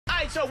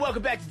What's up?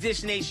 Welcome back to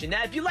Dish Nation.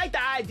 Now, if you like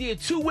the idea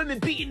of two women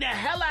beating the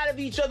hell out of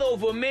each other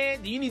over a man,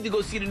 then you need to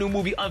go see the new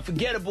movie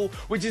Unforgettable,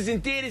 which is in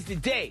theaters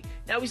today.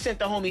 Now, we sent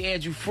the homie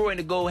Andrew Freund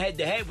to go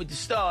head-to-head with the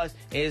stars,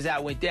 and here's how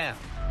it went down.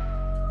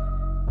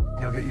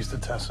 You'll get used to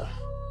Tessa.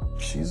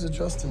 She's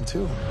adjusting,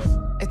 too.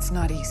 It's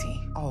not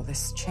easy, all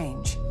this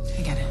change.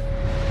 I get it.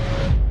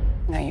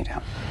 No, you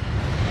don't.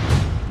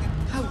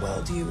 How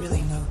well do you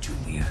really know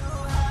Julia?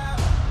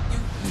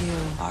 You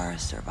are a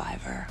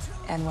survivor,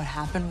 and what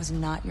happened was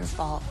not your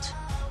fault.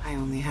 I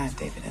only had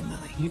David and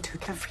Lily. You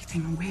took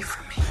everything away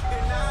from me.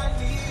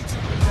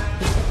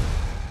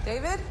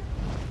 David?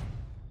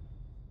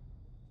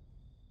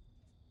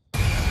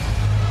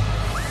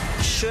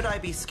 Should I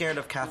be scared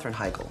of Katherine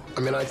Heigl?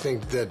 I mean, I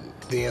think that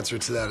the answer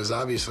to that is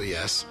obviously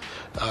yes.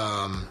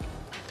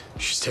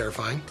 She's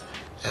terrifying.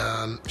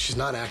 She's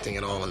not acting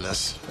at all in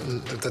this.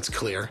 That's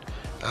clear.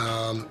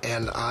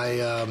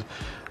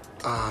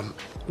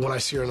 When I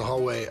see her in the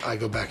hallway, I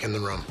go back in the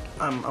room.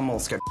 I'm a little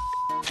scared.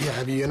 Yeah,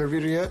 have you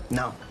interviewed her yet?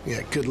 No.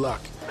 Yeah, good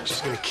luck.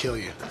 She's gonna kill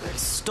you.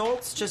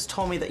 Stults just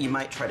told me that you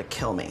might try to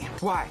kill me.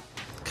 Why?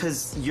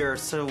 Because you're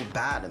so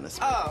bad in this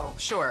movie. Oh,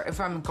 sure. If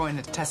I'm going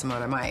into Tessa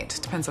mode, I might.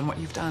 Depends on what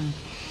you've done.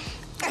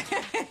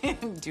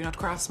 Do not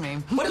cross me.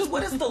 What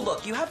is the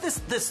look? You have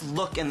this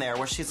look in there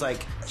where she's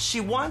like,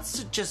 she wants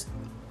to just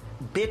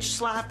bitch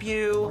slap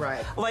you.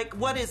 Right. Like,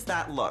 what is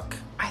that look?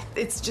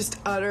 It's just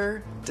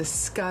utter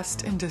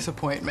disgust and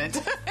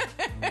disappointment.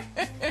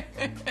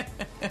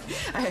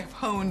 I have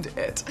honed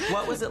it.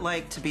 What was it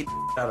like to beat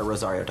out of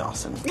Rosario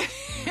Dawson?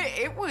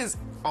 It was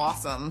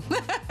awesome.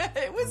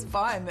 It was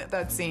fun,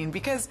 that scene,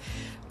 because,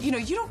 you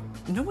know,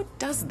 no one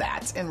does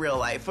that in real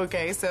life,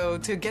 okay? So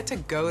to get to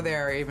go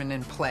there even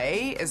in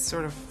play is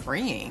sort of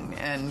freeing,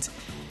 and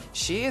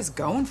she is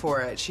going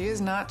for it. She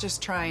is not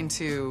just trying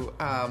to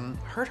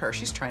hurt her,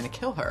 she's trying to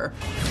kill her.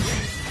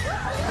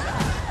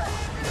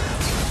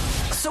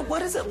 So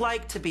what is it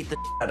like to beat the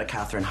out of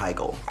Katherine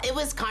Heigl? It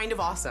was kind of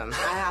awesome,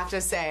 I have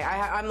to say.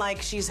 I'm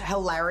like, she's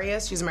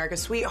hilarious. She's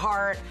America's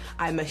sweetheart.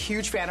 I'm a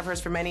huge fan of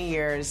hers for many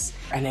years.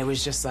 And it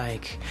was just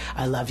like,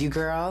 I love you,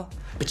 girl,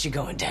 but you're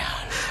going down.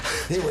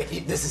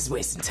 This is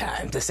wasting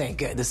time. This ain't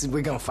good.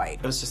 We're gonna fight.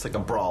 It was just like a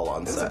brawl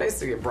on set. It was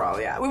basically a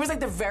brawl, yeah. It was like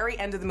the very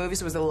end of the movie,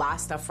 so it was the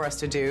last stuff for us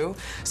to do.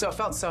 So it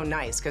felt so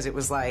nice, because it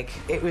was like,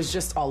 it was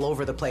just all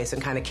over the place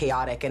and kind of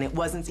chaotic, and it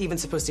wasn't even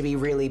supposed to be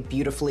really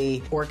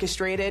beautifully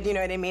orchestrated, you know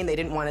what I mean? They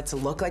didn't want it to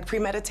look like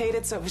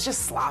premeditated, so it was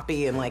just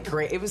sloppy and like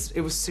great. It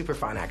was super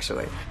fun,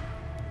 actually.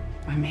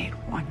 I made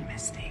one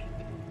mistake.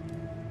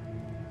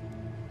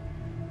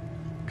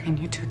 And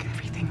you took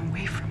everything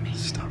away from me.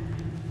 Stop.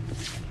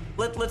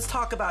 Let's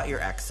talk about your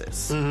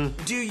exes.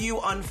 Do you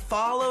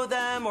unfollow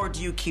them, or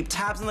do you keep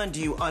tabs on them? Do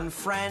you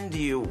unfriend? Do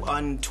you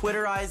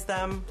untwitterize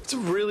them? It's a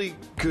really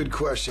good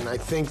question. I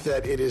think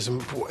that it is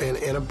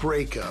important in a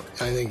breakup.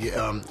 I think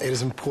it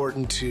is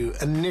important to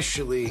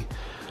initially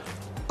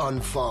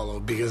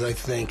unfollow, because I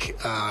think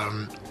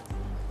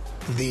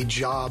the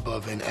job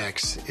of an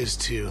ex is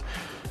to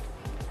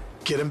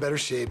get in better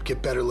shape, get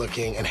better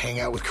looking, and hang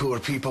out with cooler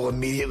people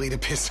immediately to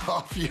piss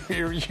off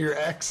your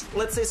ex.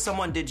 Let's say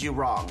someone did you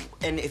wrong,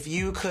 and if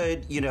you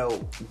could, you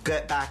know,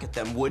 get back at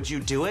them, would you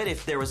do it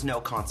if there was no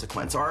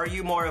consequence? Or are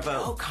you more of a...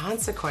 No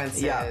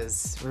consequences. Yeah.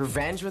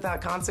 Revenge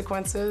without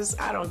consequences?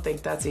 I don't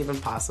think that's even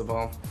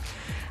possible.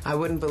 I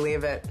wouldn't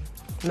believe it.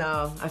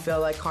 No, I feel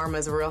like karma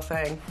is a real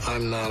thing.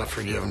 I'm not a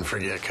forgive and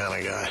forget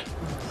kind of guy.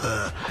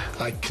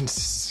 I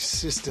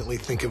consistently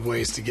think of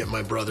ways to get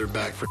my brother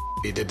back for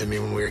he did to me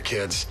when we were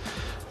kids.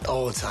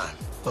 All the time.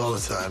 All the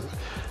time.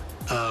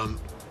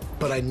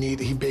 But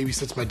he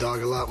babysits my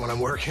dog a lot when I'm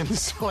working,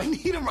 so I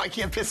need him. I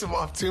can't piss him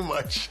off too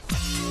much.